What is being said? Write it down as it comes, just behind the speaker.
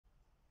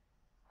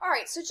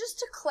right, so just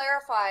to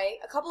clarify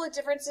a couple of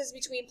differences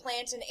between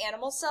plant and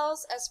animal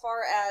cells as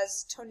far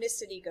as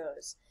tonicity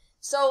goes.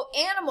 So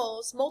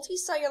animals,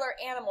 multicellular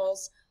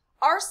animals,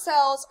 our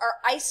cells are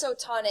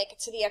isotonic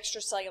to the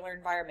extracellular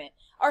environment.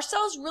 Our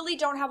cells really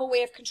don't have a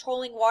way of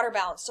controlling water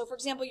balance. So for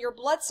example, your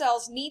blood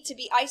cells need to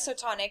be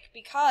isotonic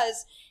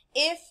because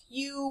if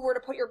you were to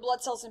put your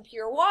blood cells in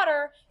pure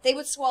water, they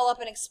would swell up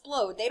and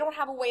explode. They don't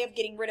have a way of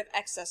getting rid of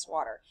excess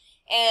water.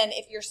 And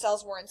if your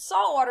cells were in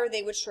salt water,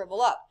 they would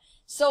shrivel up.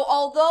 So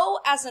although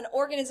as an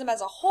organism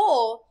as a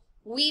whole,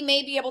 we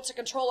may be able to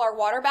control our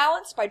water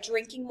balance by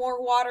drinking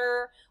more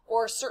water,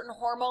 or certain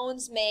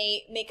hormones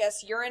may make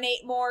us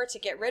urinate more to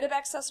get rid of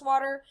excess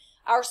water,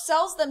 our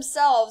cells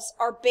themselves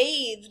are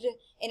bathed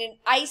in an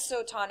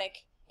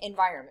isotonic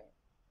environment.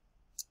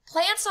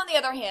 Plants, on the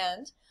other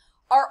hand,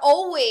 are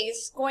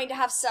always going to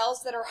have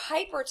cells that are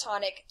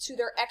hypertonic to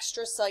their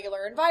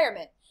extracellular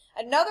environment.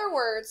 In other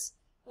words,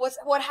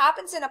 what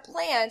happens in a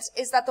plant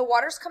is that the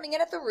water's coming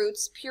in at the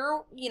roots,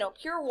 pure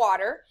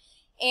water,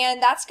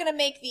 and that's going to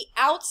make the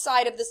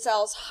outside of the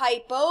cells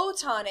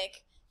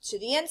hypotonic to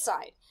the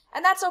inside.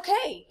 And that's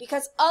okay,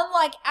 because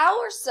unlike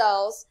our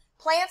cells,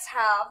 plants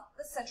have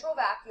the central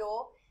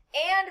vacuole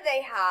and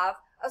they have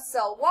a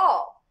cell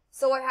wall.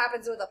 So what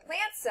happens with a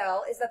plant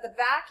cell is that the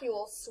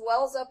vacuole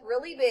swells up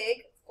really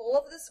big, full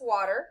of this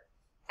water,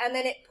 and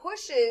then it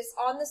pushes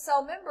on the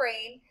cell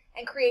membrane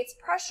and creates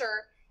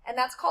pressure, and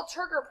that's called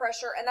turgor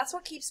pressure, and that's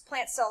what keeps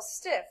plant cells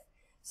stiff.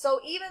 So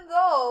even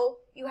though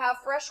you have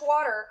fresh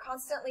water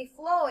constantly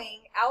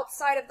flowing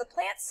outside of the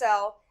plant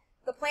cell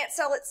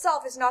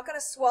itself is not going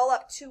to swell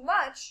up too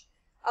much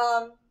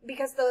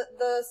because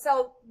the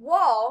cell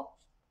wall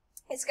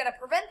is going to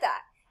prevent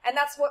that. And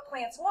that's what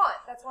plants want.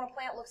 That's when a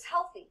plant looks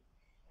healthy.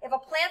 If a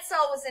plant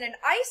cell was in an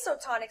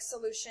isotonic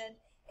solution,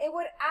 it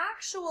would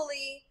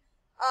actually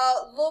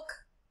look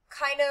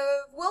kind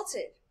of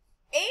wilted.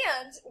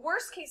 And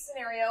worst case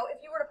scenario,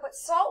 if you were to put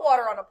salt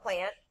water on a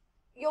plant,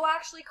 you'll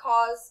actually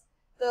cause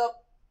the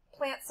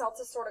plant cell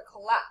to sort of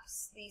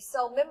collapse. The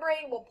cell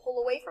membrane will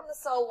pull away from the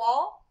cell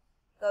wall,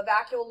 the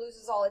vacuole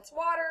loses all its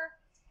water,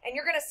 and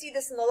you're going to see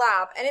this in the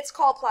lab, and it's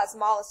called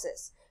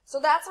plasmolysis. So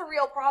that's a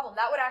real problem.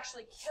 That would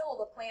actually kill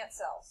the plant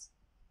cells.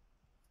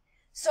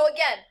 So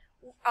again,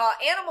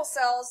 animal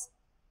cells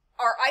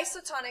are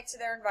isotonic to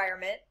their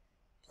environment.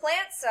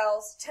 Plant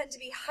cells tend to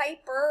be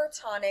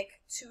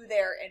hypertonic to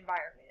their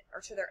environment,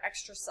 or to their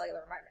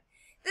extracellular environment.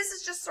 This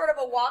is just sort of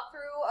a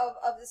walkthrough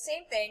of the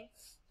same thing,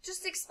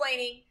 just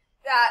explaining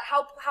that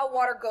how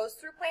water goes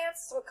through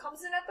plants. So it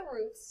comes in at the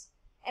roots,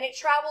 and it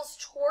travels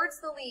towards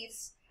the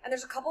leaves, and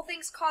there's a couple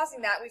things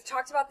causing that. We've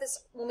talked about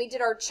this when we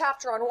did our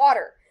chapter on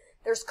water.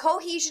 There's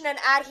cohesion and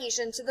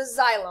adhesion to the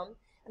xylem,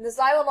 and the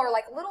xylem are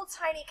like little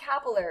tiny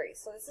capillaries,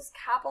 so this is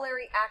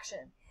capillary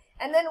action.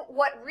 And then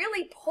what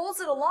really pulls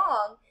it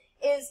along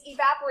is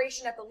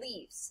evaporation at the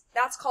leaves.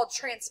 That's called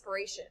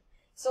transpiration.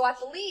 So at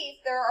the leaf,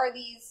 there are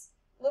these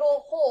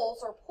little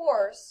holes or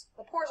pores.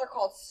 The pores are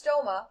called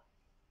stoma,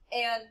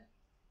 and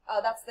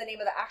that's the name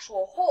of the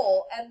actual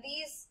hole. And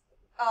these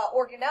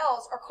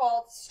organelles are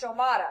called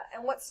stomata.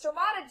 And what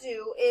stomata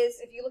do is,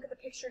 if you look at the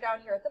picture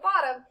down here at the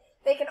bottom,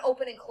 they can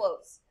open and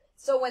close.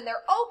 So when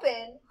they're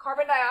open,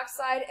 carbon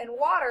dioxide and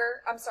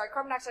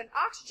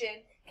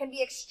oxygen can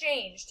be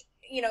exchanged,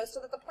 so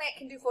that the plant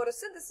can do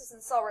photosynthesis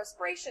and cell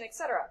respiration,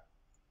 etc.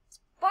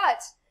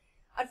 But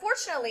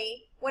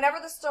unfortunately, whenever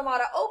the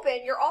stomata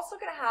open, you're also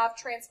going to have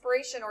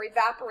transpiration or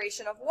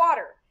evaporation of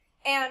water.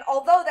 And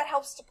although that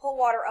helps to pull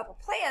water up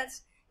a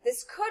plant,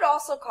 this could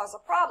also cause a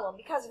problem,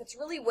 because if it's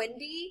really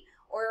windy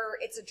or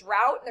it's a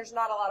drought and there's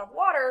not a lot of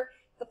water,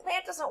 the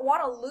plant doesn't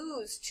want to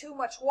lose too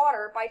much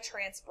water by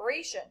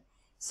transpiration.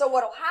 So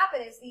what will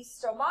happen is these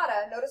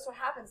stomata, notice what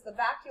happens, the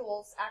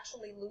vacuoles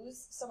actually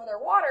lose some of their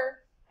water,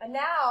 and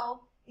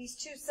now these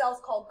two cells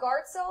called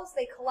guard cells,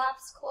 they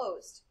collapse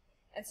closed.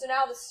 And so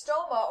now the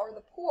stoma, or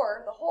the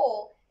pore, the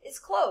hole, is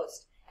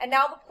closed. And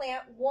now the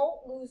plant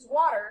won't lose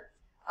water,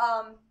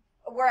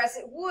 whereas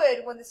it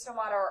would when the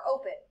stomata are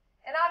open.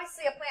 And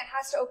obviously a plant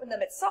has to open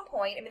them at some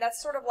point. I mean,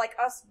 that's sort of like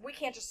us. We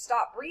can't just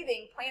stop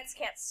breathing. Plants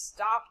can't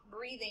stop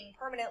breathing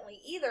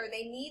permanently either.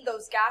 They need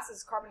those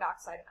gases, carbon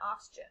dioxide and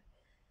oxygen.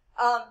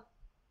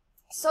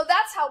 So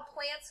that's how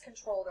plants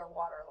control their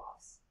water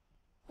loss.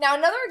 Now,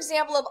 another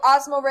example of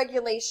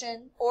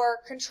osmoregulation, or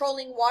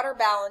controlling water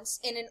balance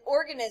in an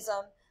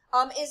organism,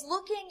 is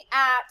looking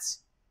at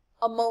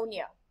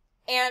ammonia.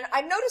 And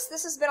I've noticed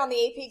this has been on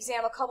the AP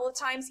exam a couple of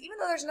times, even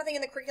though there's nothing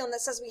in the curriculum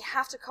that says we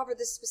have to cover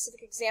this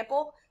specific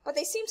example, but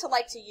they seem to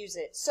like to use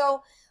it.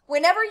 So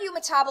whenever you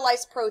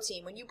metabolize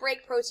protein, when you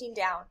break protein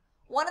down,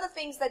 one of the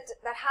things that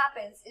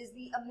happens is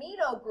the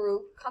amino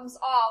group comes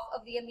off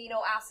of the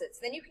amino acids.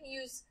 Then you can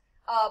use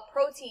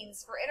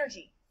proteins for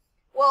energy.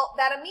 Well,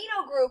 that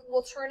amino group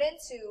will turn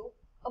into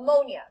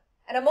ammonia.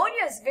 And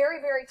ammonia is very,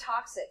 very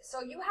toxic.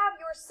 So you have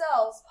your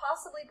cells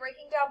possibly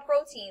breaking down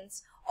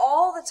proteins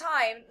all the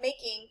time,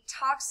 making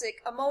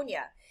toxic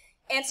ammonia.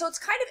 And so it's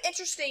kind of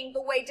interesting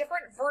the way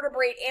different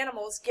vertebrate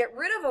animals get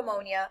rid of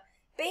ammonia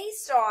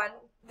based on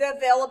the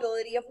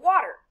availability of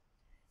water.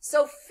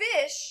 So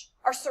fish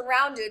are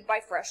surrounded by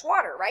fresh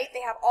water, right?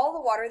 They have all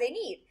the water they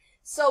need.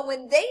 So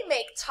when they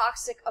make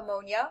toxic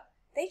ammonia,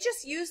 they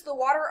just use the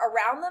water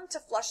around them to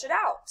flush it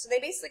out. So they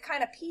basically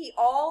kind of pee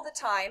all the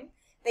time.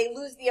 They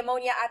lose the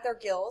ammonia at their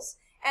gills.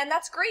 And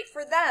that's great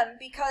for them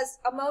because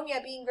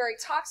ammonia being very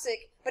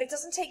toxic, but it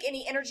doesn't take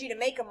any energy to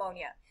make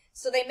ammonia.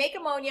 So they make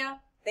ammonia,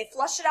 they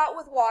flush it out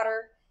with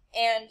water,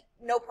 and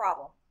no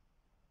problem.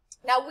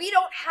 Now, we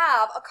don't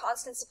have a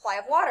constant supply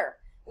of water.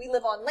 We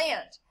live on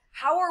land.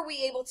 How are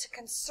we able to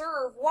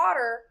conserve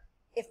water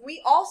if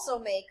we also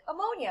make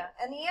ammonia?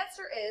 And the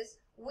answer is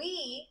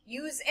we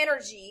use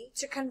energy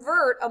to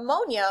convert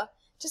ammonia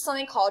to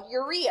something called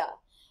urea.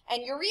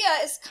 And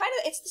urea is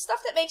it's the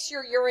stuff that makes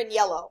your urine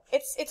yellow.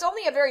 It's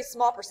only a very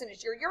small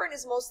percentage. Your urine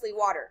is mostly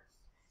water.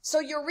 So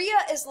urea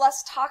is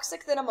less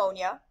toxic than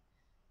ammonia.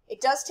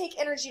 It does take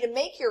energy to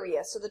make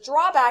urea. So the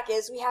drawback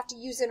is we have to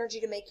use energy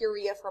to make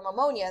urea from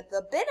ammonia.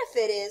 The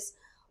benefit is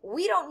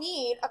we don't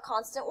need a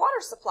constant water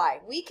supply.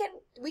 We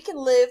can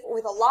live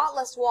with a lot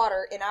less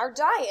water in our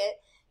diet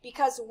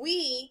because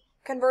we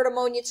convert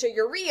ammonia to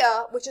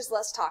urea, which is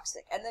less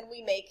toxic, and then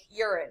we make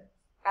urine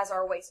as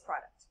our waste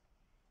product.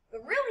 The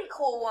really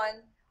cool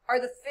one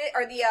are the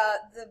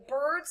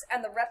birds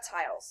and the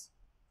reptiles,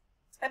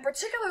 and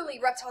particularly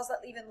reptiles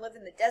that even live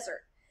in the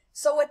desert.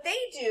 So what they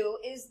do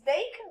is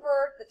they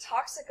convert the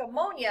toxic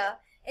ammonia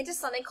into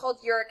something called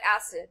uric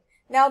acid.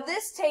 Now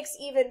this takes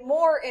even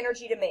more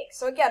energy to make.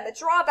 So again, the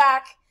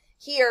drawback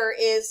here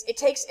is it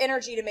takes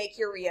energy to make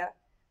urea,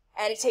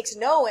 and it takes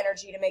no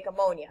energy to make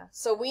ammonia.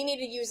 So we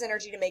need to use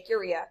energy to make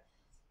urea,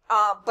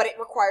 but it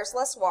requires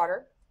less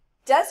water.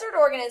 Desert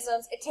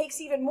organisms, it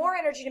takes even more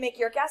energy to make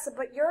uric acid,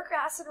 but uric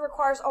acid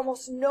requires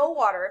almost no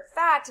water. In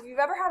fact, if you've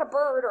ever had a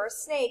bird or a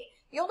snake,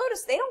 you'll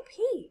notice they don't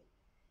pee.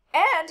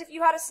 And if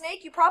you had a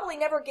snake, you probably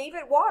never gave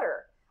it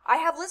water. I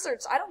have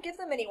lizards. I don't give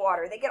them any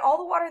water. They get all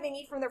the water they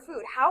need from their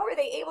food. How are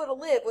they able to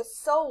live with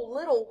so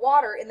little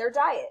water in their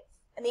diet?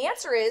 And the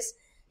answer is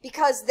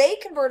because they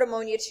convert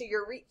ammonia to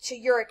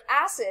uric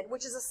acid,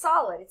 which is a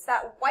solid. It's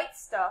that white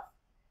stuff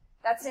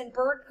that's in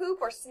bird poop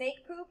or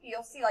snake poop.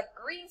 You'll see like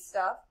green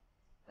stuff.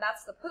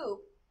 That's the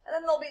poop. And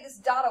then there'll be this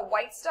dot of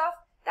white stuff.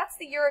 That's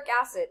the uric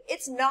acid.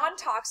 It's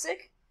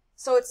non-toxic,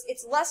 so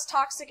it's less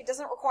toxic. It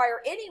doesn't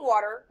require any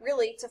water,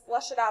 really, to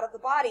flush it out of the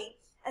body.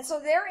 And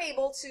so they're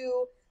able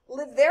to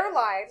live their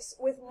lives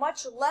with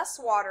much less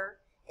water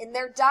in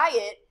their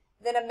diet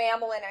than a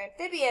mammal and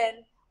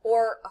amphibian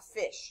or a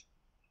fish.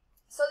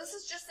 So this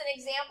is just an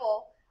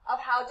example of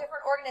how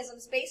different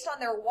organisms, based on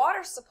their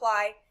water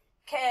supply,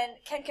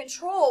 can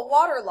control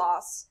water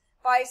loss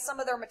by some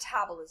of their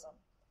metabolism.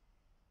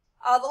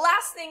 The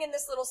last thing in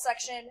this little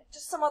section,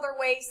 just some other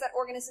ways that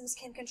organisms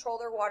can control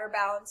their water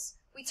balance.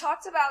 We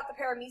talked about the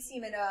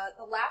paramecium in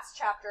the last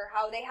chapter,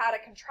 how they had a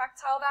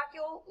contractile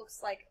vacuole,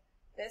 looks like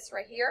this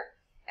right here.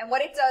 And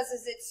what it does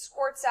is it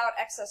squirts out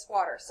excess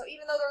water. So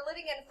even though they're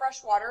living in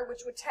fresh water,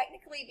 which would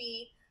technically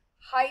be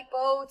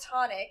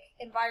hypotonic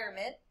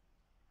environment,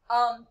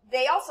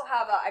 they also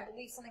have I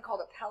believe something called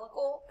a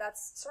pellicle.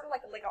 That's sort of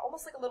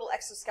almost like a little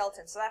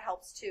exoskeleton, so that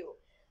helps too.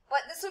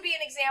 But this would be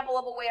an example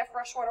of a way a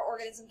freshwater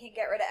organism can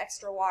get rid of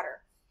extra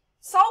water.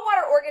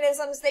 Saltwater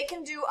organisms, they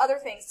can do other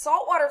things.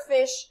 Saltwater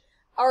fish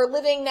are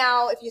living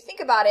now, if you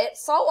think about it,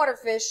 saltwater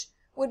fish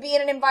would be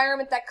in an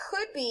environment that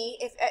could be,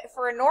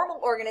 for a normal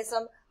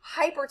organism,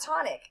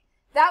 hypertonic.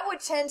 That would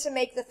tend to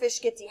make the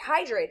fish get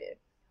dehydrated.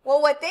 Well,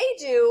 what they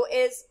do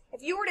is,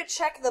 if you were to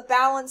check the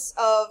balance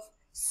of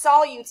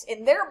solutes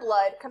in their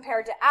blood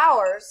compared to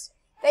ours,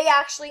 they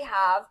actually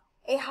have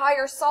a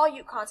higher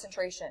solute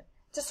concentration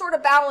to sort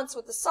of balance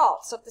with the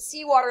salt. So if the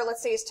seawater,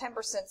 let's say, is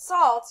 10%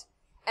 salt,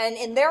 and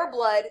in their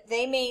blood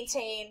they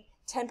maintain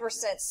 10%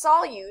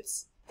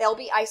 solutes, they'll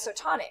be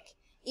isotonic,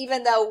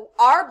 even though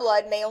our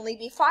blood may only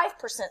be 5%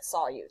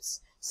 solutes.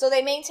 So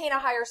they maintain a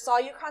higher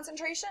solute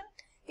concentration.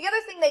 The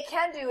other thing they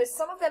can do is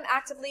some of them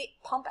actively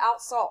pump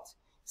out salt.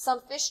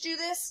 Some fish do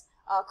this.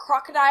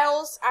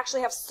 Crocodiles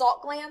actually have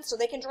salt glands, so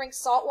they can drink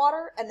salt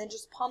water and then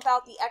just pump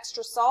out the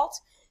extra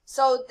salt.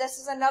 So this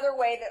is another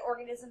way that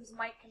organisms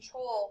might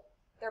control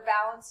their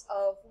balance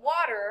of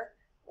water,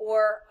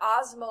 or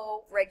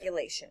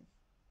osmoregulation.